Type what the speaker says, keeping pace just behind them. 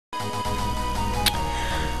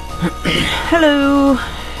Hello,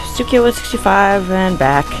 Sukiya165 and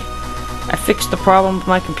back. I fixed the problem with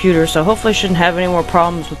my computer, so hopefully I shouldn't have any more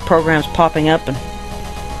problems with programs popping up and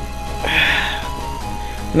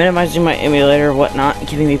minimizing my emulator or whatnot and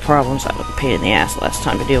giving me problems. That was a pain in the ass last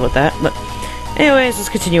time to deal with that. But anyways, let's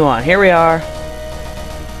continue on. Here we are.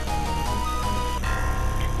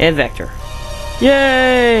 And Vector.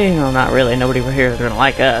 Yay! No, not really. Nobody over here is gonna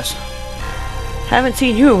like us. Haven't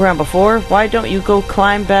seen you around before. Why don't you go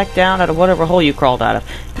climb back down out of whatever hole you crawled out of?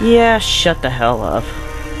 Yeah, shut the hell up.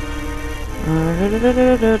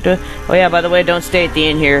 Oh yeah, by the way, don't stay at the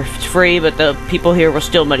inn here. It's free, but the people here will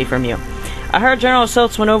steal money from you. I heard General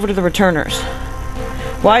Schultz went over to the returners.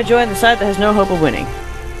 Why join the side that has no hope of winning?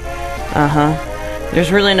 Uh-huh.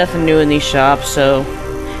 There's really nothing new in these shops, so...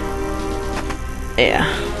 yeah.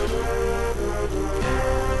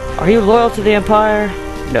 Are you loyal to the Empire?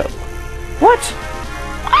 No. What?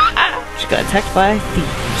 Ah! She got attacked by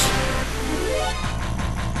thieves.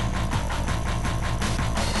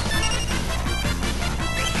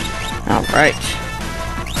 Alright.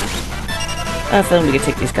 I feel we can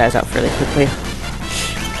take these guys out fairly quickly.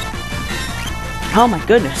 Oh my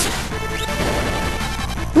goodness.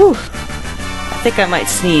 Whew. I think I might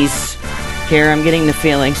sneeze here. I'm getting the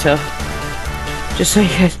feeling, so... just so you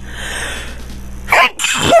guys...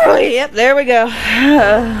 yep, there we go.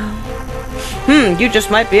 You just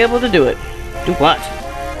might be able to do it. Do what?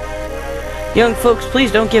 Young folks,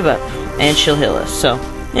 please don't give up. And she'll heal us. So,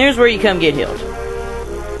 here's where you come get healed.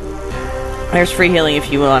 There's free healing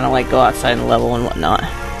if you want to, like, go outside and level and whatnot.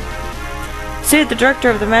 Sid, the director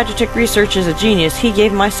of the Magitech Research, is a genius. He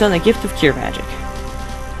gave my son the gift of cure magic.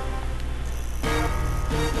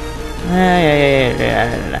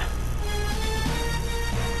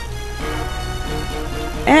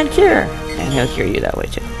 And cure. And he'll cure you that way,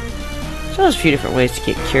 too. So there's a few different ways to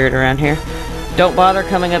get cured around here. Don't bother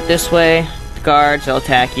coming up this way. The guards, they'll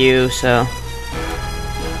attack you, so...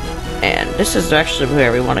 and this is actually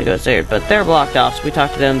where we want to go there, but they're blocked off, so we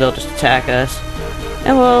talk to them, they'll just attack us.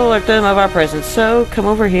 And we'll alert them of our presence, so come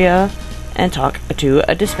over here and talk to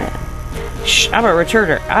this man. Shh, I'm a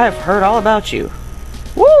returner. I've heard all about you.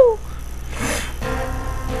 Woo!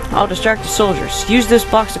 I'll distract the soldiers. Use this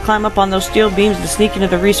box to climb up on those steel beams and sneak into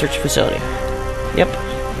the research facility. Yep.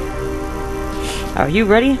 Are you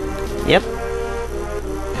ready? Yep.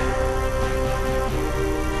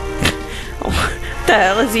 What the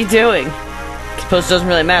hell is he doing? I suppose it doesn't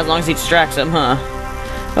really matter as long as he distracts them, huh?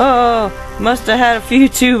 Oh, must have had a few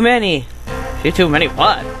too many. A few too many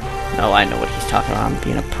what? No, I know what he's talking about. I'm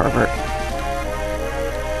being a pervert.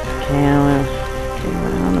 Okay,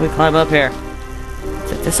 how do we climb up here?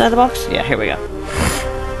 Is it this side of the box? Yeah, here we go.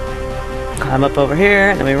 Climb up over here,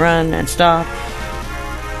 and then we run and stop.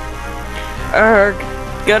 Erg,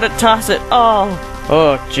 gotta toss it all.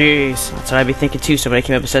 Oh, jeez. That's what I'd be thinking too. Somebody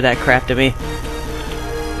came up and said that crap to me.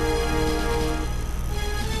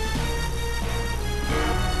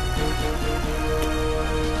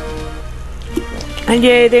 And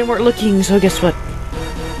yay, they weren't looking, so guess what?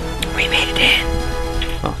 We made it in.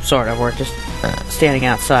 Well, sort of. We're just standing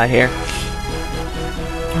outside here.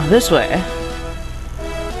 Oh, this way.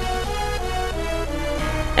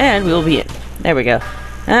 And we'll be in. There we go.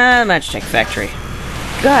 Magitech Factory.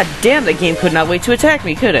 God damn, that game could not wait to attack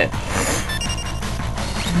me, could it?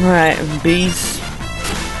 Right, bees.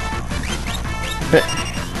 But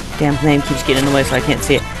damn name keeps getting in the way, so I can't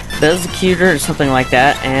see it. Belzecutor or something like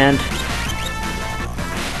that, and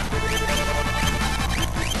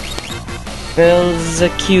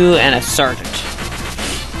Belzecu and a sergeant.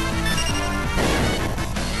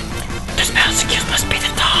 Those Belzecu must be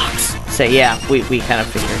the dogs. So yeah, we kind of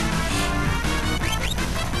figured.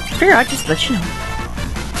 I'd just let you know.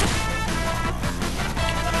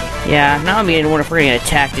 Yeah, now I'm getting wonder if we're getting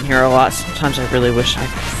attacked in here a lot. Sometimes I really wish I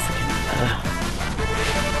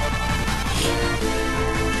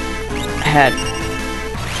freaking had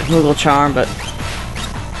Google Charm, but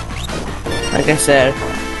like I said,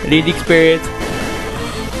 I need the experience.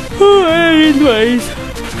 Oh, anyways,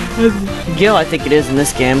 Gil, I think it is in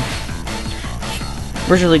this game.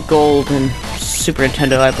 Originally Gold and Super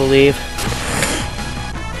Nintendo, I believe.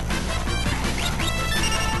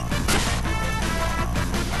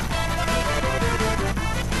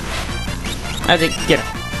 I think, get him.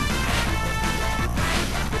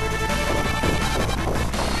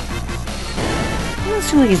 Doesn't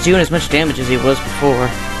seem like he's doing as much damage as he was before.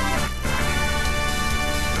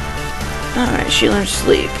 Alright, she learned to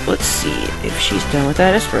sleep. Let's see if she's done with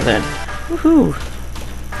that Esper then. Woohoo!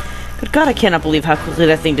 Good God, I cannot believe how quickly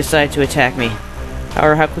that thing decided to attack me.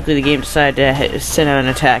 Or how quickly the game decided to send out an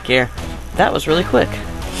attack here. That was really quick.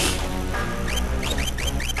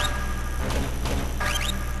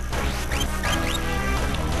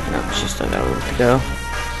 She's still got a little to go.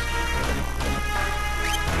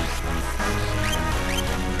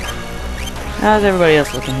 How's everybody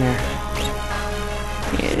else looking here?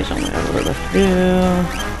 Yeah, there's only a little left to do.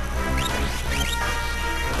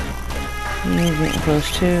 He's getting close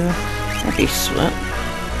too. Might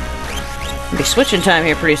be switching time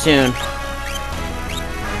here pretty soon.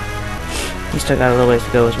 He's still got a little ways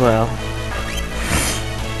to go as well.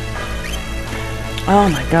 Oh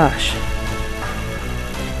my gosh.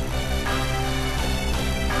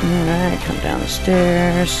 Alright, come down the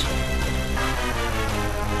stairs.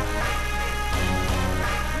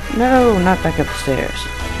 No, not back up the stairs.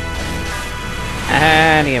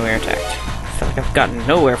 And again, we were attacked. I feel like I've gotten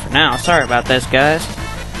nowhere for now. Sorry about this, guys.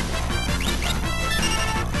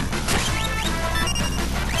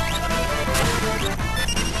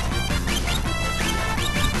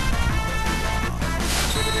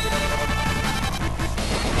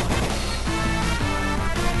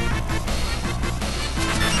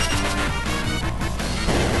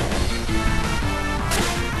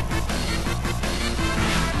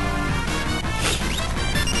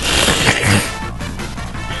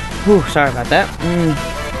 Whew, sorry about that.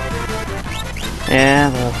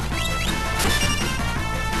 Yeah, well.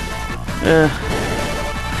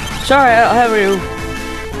 Sorry, I don't have any...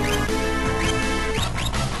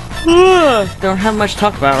 Don't have much to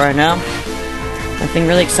talk about right now. Nothing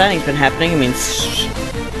really exciting's been happening. I mean, it's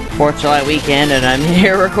 4th of July weekend, and I'm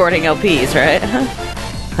here recording LPs, right?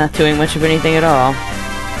 Not doing much of anything at all.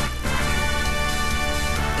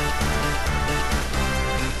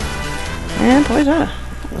 And Poison.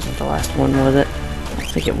 Wasn't the last one, was it? I don't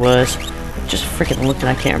think it was. I just freaking looked and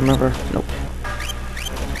I can't remember. Nope.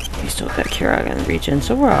 We still got Kirog in the region,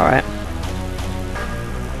 so we're alright.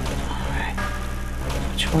 Alright.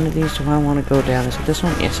 Which one of these do I want to go down? Is it this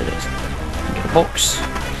one? Yes, it is. Get a box.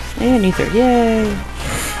 And ether. Yay!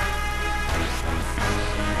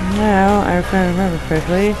 Now, if I remember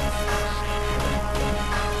correctly.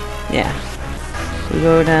 Yeah. We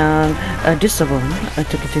go down this one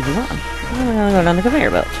to continue on. I'm gonna go down the conveyor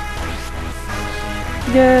belt.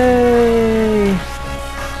 Yay!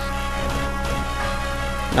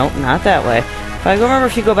 Nope, not that way. If I remember,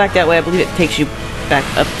 if you go back that way, I believe it takes you back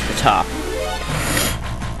up to the top.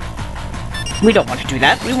 We don't want to do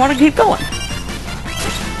that. We want to keep going.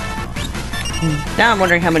 Now I'm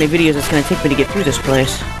wondering how many videos it's going to take me to get through this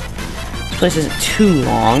place. This place isn't too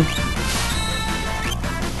long.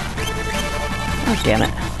 Oh, damn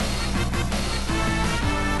it.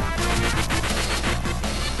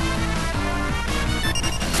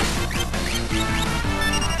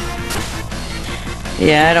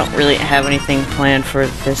 Yeah, I don't really have anything planned for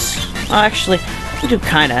this. Well, actually, I do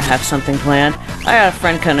kind of have something planned. I got a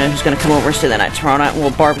friend who's going to come over and stay the night tomorrow night, and we'll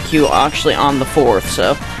barbecue actually on the 4th,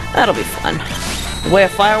 so that'll be fun. The way of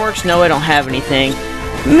fireworks, no, I don't have anything.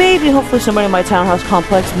 Maybe, hopefully, somebody in my townhouse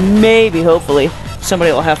complex, maybe, hopefully,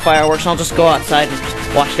 somebody will have fireworks, and I'll just go outside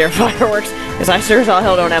and watch their fireworks, because I sure as all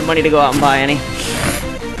hell don't have money to go out and buy any.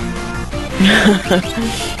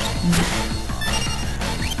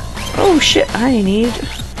 Oh shit, I need...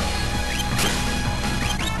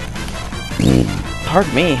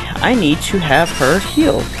 Pardon me, I need to have her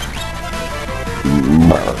healed.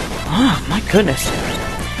 Oh my goodness.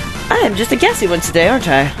 I am just a gassy one today, aren't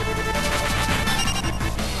I?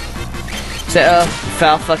 So,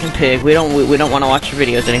 foul fucking pig. We don't want to watch your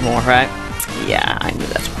videos anymore, right? Yeah, I knew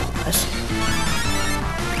that's what it was.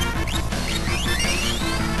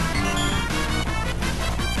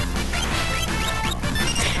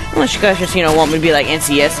 Unless you guys just, want me to be like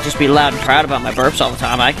NCS and just be loud and proud about my burps all the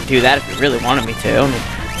time, I could do that if you really wanted me to. I mean,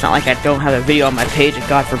 it's not like I don't have a video on my page, and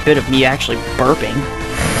God forbid, of me actually burping.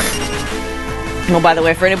 Well, by the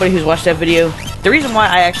way, for anybody who's watched that video, the reason why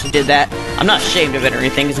I actually did that, I'm not ashamed of it or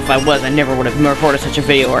anything, because if I was, I never would have recorded such a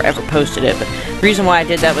video or ever posted it, but the reason why I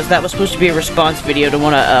did that was supposed to be a response video to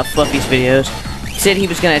one of Fluffy's videos. He said he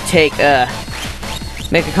was going to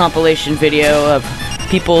make a compilation video of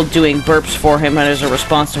people doing burps for him as a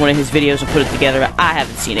response to one of his videos and put it together, but I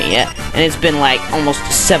haven't seen it yet. And it's been like almost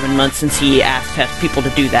 7 months since he asked people to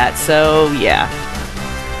do that, so yeah.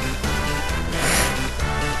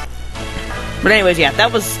 But anyways, yeah,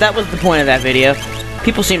 that was the point of that video.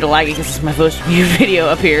 People seem to like it because it's my most viewed video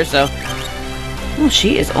up here, so... Well,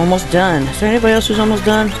 she is almost done. Is there anybody else who's almost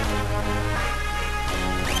done?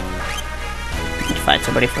 Let's find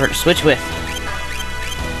somebody for her to switch with.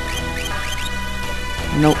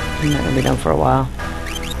 Nope, I'm not gonna be done for a while.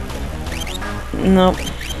 Nope.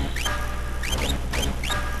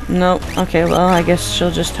 Nope. Okay, well, I guess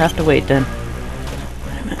she'll just have to wait then.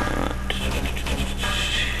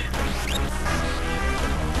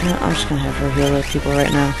 I'm just gonna have her heal those people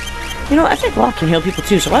right now. You know, I think Locke can heal people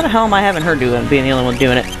too, so why the hell am I having her being the only one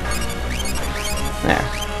doing it? There.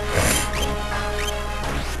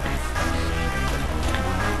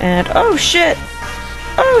 And, oh shit!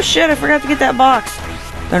 Oh shit, I forgot to get that box!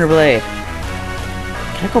 Thunderblade.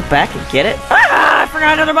 Can I go back and get it? Ah! I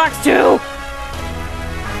forgot another box too!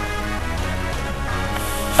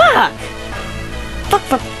 Fuck! Fuck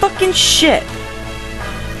for fucking shit!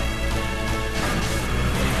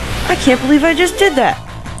 I can't believe I just did that!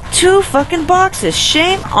 2 fucking boxes!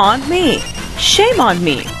 Shame on me! Shame on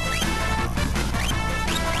me!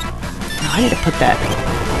 Oh, I need to put that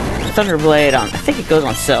Thunderblade on. I think it goes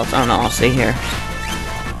on cells. I don't know. I'll see here.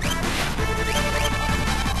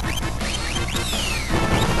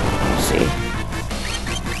 Let's see.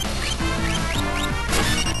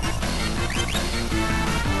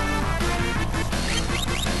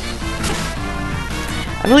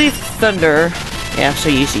 I believe Thunder. Yeah, I'm so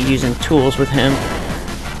used to using tools with him.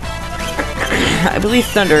 I believe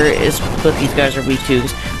Thunder is what these guys are weak to. You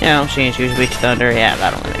know, Shanshu's weak to Thunder. Yeah,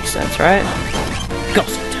 that only makes sense, right? Of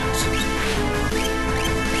course it does.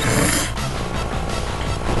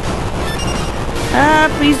 Ah,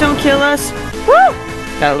 please don't kill us. Woo!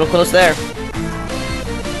 Got a little close there.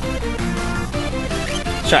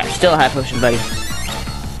 Sorry, still a high potion, buddy.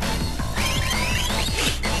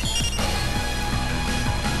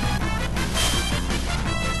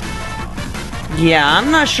 Yeah, I'm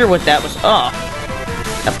not sure what that was. Oh,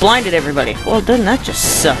 that blinded everybody. Well, doesn't that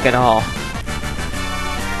just suck at all?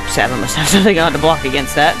 Sabin must have something on to block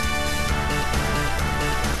against that.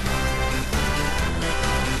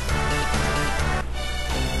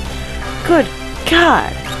 Good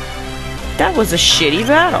God. That was a shitty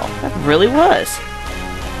battle. That really was.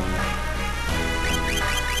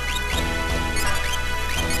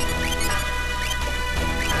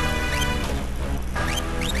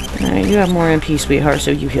 Alright, you have more MP, sweetheart,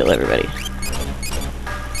 so you heal everybody.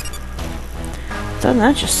 Doesn't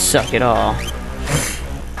that just suck at all?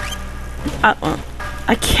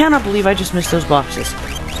 I cannot believe I just missed those boxes.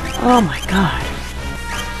 Oh my god.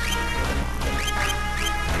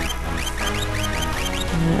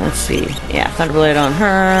 Let's see. Yeah, Thunderblade on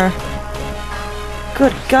her.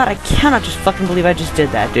 Good god, I cannot just fucking believe I just did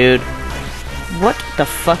that, dude. What the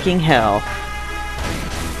fucking hell?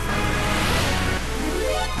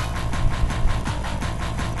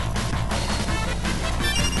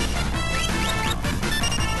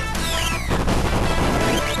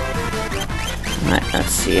 Alright, let's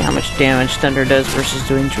see how much damage Thunder does versus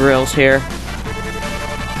doing drills here.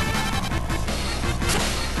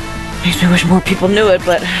 Makes me wish more people knew it,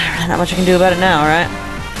 but not much I can do about it now, right?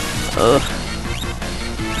 Ugh.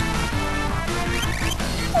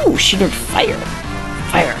 Ooh, she did fire.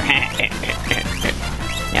 Fire.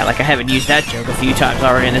 Yeah, like I haven't used that joke a few times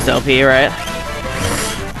already in this LP, right?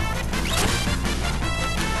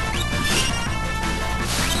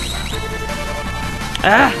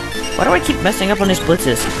 Ah! Why do I keep messing up on his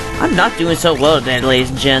blitzes? I'm not doing so well today, ladies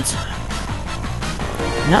and gents.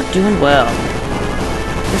 Not doing well.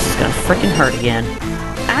 This is gonna freaking hurt again.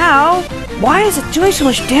 Ow! Why is it doing so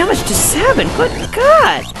much damage to Sabin? Good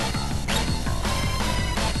god!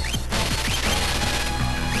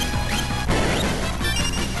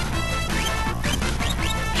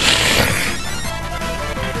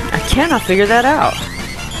 I cannot figure that out.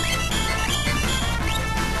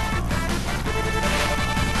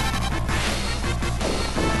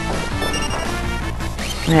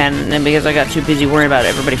 And then because I got too busy worrying about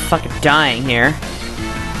everybody fucking dying here.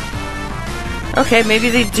 Okay, maybe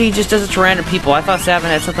he just does it to random people. I thought Sabin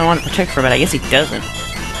had something I wanted to protect from, but I guess he doesn't.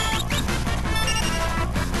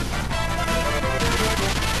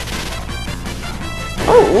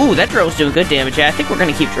 Oh, ooh, that drill's doing good damage. Yeah, I think we're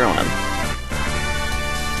gonna keep drilling him.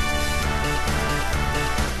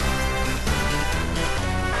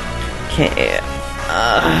 Okay,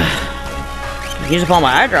 use up all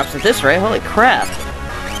my eye drops at this rate. Holy crap.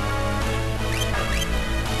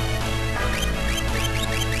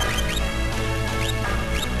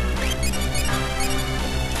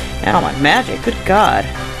 And all my magic, good god.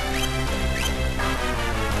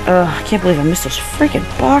 I can't believe I missed those freaking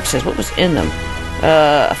boxes. What was in them?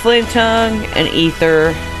 A flame tongue, an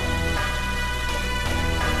ether.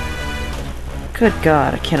 Good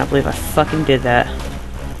god, I cannot believe I fucking did that.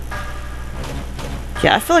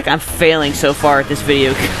 Yeah, I feel like I'm failing so far at this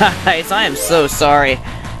video, guys. I am so sorry.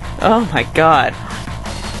 Oh my god.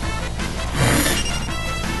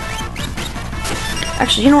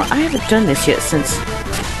 Actually, you know what? I haven't done this yet since...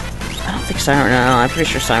 I don't think Simon... No, I'm pretty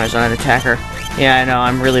sure Simon's not an attacker. Yeah, I know.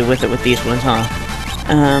 I'm really with it with these ones, huh?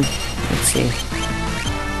 Let's see.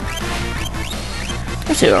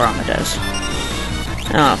 Let's see what Rama does.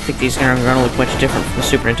 I don't think these are going to look much different from the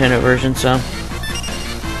Super Nintendo version, so...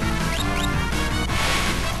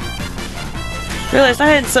 Realized I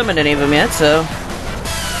hadn't summoned any of them yet, so...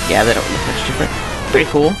 Yeah, they don't look much different. Pretty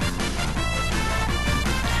cool.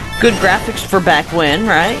 Good graphics for back when,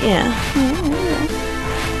 right? Yeah.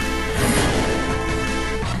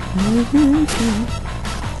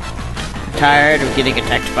 Tired of getting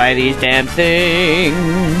attacked by these damn things.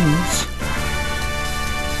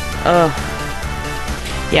 Oh.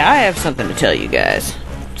 Yeah, I have something to tell you guys.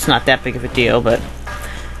 It's not that big of a deal, but...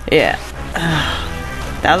 Yeah.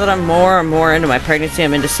 Now that I'm more and more into my pregnancy,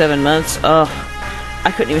 I'm into 7 months,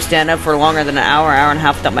 I couldn't even stand up for longer than an hour and a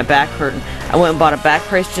half without my back hurting. I went and bought a back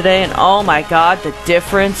brace today, and oh my god, the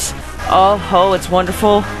difference. Oh, it's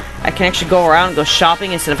wonderful. I can actually go around and go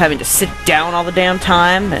shopping instead of having to sit down all the damn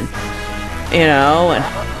time, and, you know, and...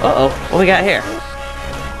 Uh-oh, what we got here?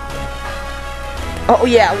 Oh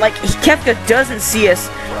yeah, like, Kefka doesn't see us,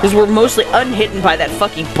 because we're mostly unhidden by that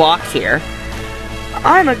fucking box here.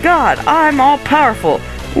 I'm a god, I'm all-powerful.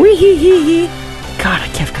 Wee-hee-hee-hee. God,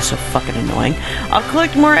 Kefka's so fucking annoying. I'll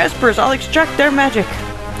collect more espers, I'll extract their magic.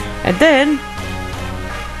 And then...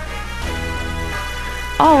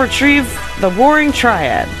 I'll retrieve the Warring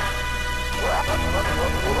Triad.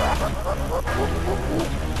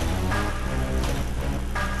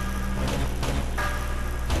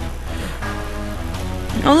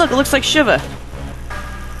 Oh look, it looks like Shiva.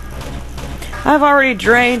 I've already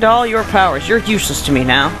drained all your powers. You're useless to me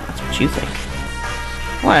now. That's what you think.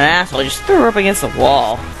 What an asshole. Just threw her up against the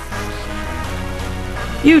wall.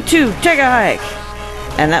 You too, take a hike.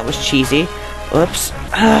 And that was cheesy. Oops.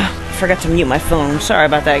 Forgot to mute my phone. Sorry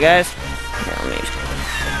about that, guys. Here, let me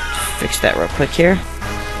fix that real quick here.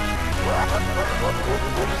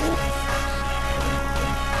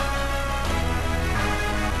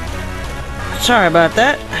 Sorry about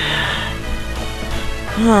that.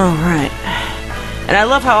 Alright. And I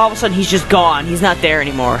love how all of a sudden he's just gone. He's not there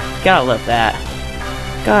anymore. Gotta love that.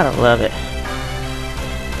 Gotta love it.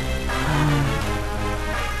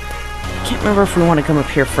 I can't remember if we want to come up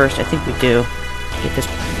here first. I think we do. Get this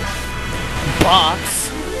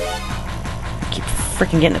box. I keep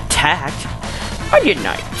freaking getting attacked. Onion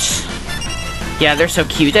Knights. Yeah, they're so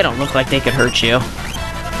cute. They don't look like they could hurt you.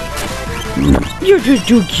 You're just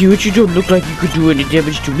too cute. You don't look like you could do any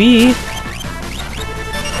damage to me.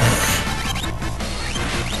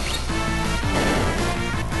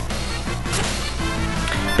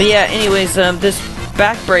 But yeah, anyways, this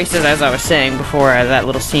back braces, as I was saying before that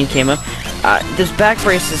little scene came up, this back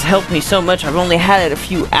brace has helped me so much. I've only had it a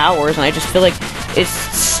few hours, and I just feel like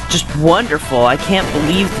it's just wonderful. I can't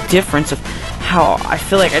believe the difference of how I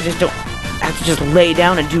feel like I just don't have to just lay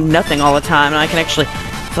down and do nothing all the time, and I can actually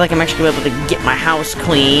feel like I'm actually able to get my house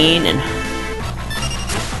clean, and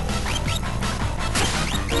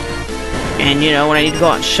you know, when I need to go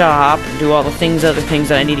out and shop and do all the other things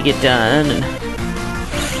that I need to get done, and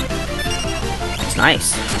it's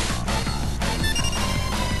nice.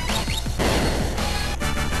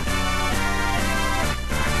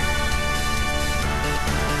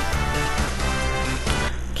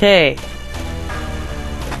 Okay.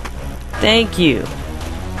 Thank you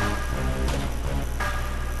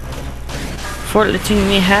for letting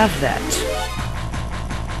me have that.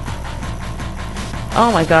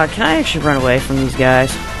 Oh my god, can I actually run away from these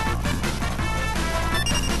guys?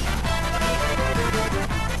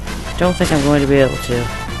 Don't think I'm going to be able to.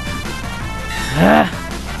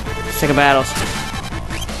 Sick of battles.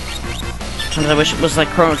 Sometimes I wish it was like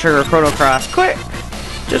Chrono Trigger or Chrono Cross. Quick!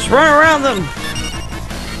 Just run around them!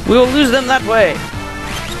 We will lose them that way!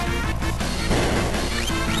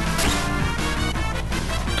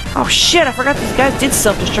 Oh shit, I forgot these guys did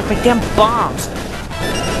self-destruct like damn bombs!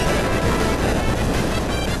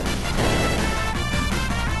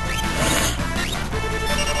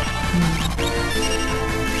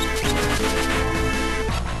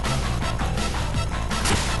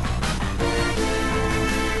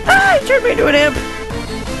 Ah, he turned me into an imp!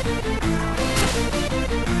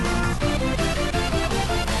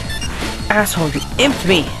 Asshole, you imped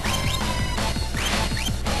me!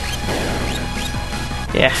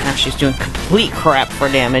 Yeah, now she's doing complete crap for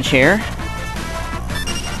damage here.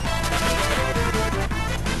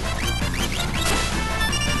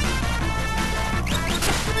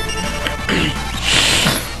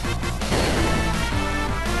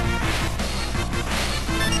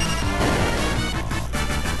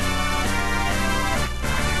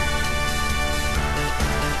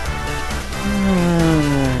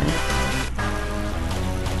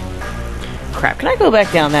 Crap, can I go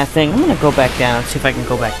back down that thing? I'm gonna go back down and see if I can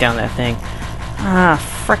go back down that thing. Ah,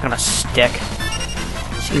 frick on a stick.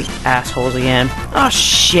 You assholes again. Oh,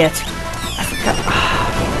 shit. I forgot.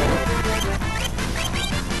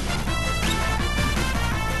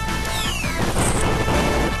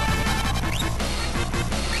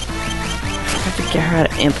 I have to get her out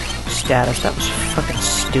of imp status. That was fucking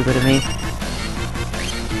stupid of me.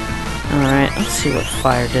 Alright, let's see what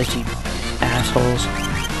fire does, you assholes.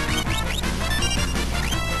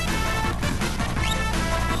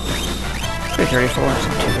 .34, it's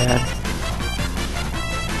not too bad.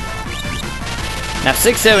 Now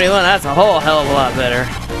 671, that's a whole hell of a lot better.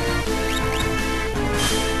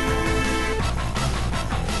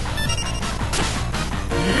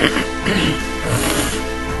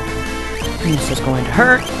 This is going to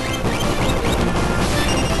hurt.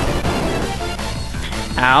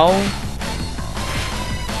 Ow.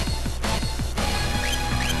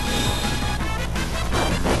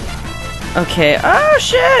 Okay, oh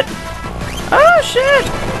shit! Oh shit!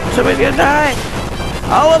 Somebody's gonna die!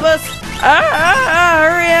 All of us!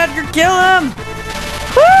 Hurry, Edgar, kill him!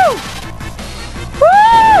 Woo!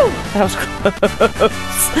 Woo! That was close.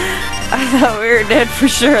 I thought we were dead for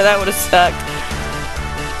sure. That would have sucked.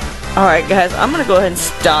 Alright, guys, I'm gonna go ahead and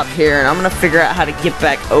stop here, and I'm gonna figure out how to get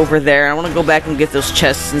back over there. I wanna go back and get those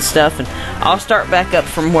chests and stuff, and I'll start back up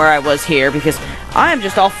from where I was here, because I am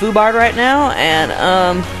just all foobarred right now,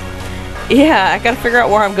 and, yeah, I gotta figure out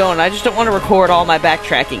where I'm going. I just don't want to record all my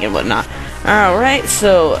backtracking and whatnot. Alright,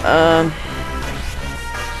 so,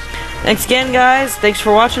 thanks again, guys. Thanks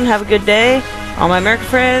for watching. Have a good day. All my American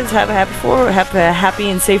friends, have a happy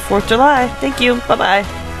and safe 4th of July. Thank you. Bye-bye.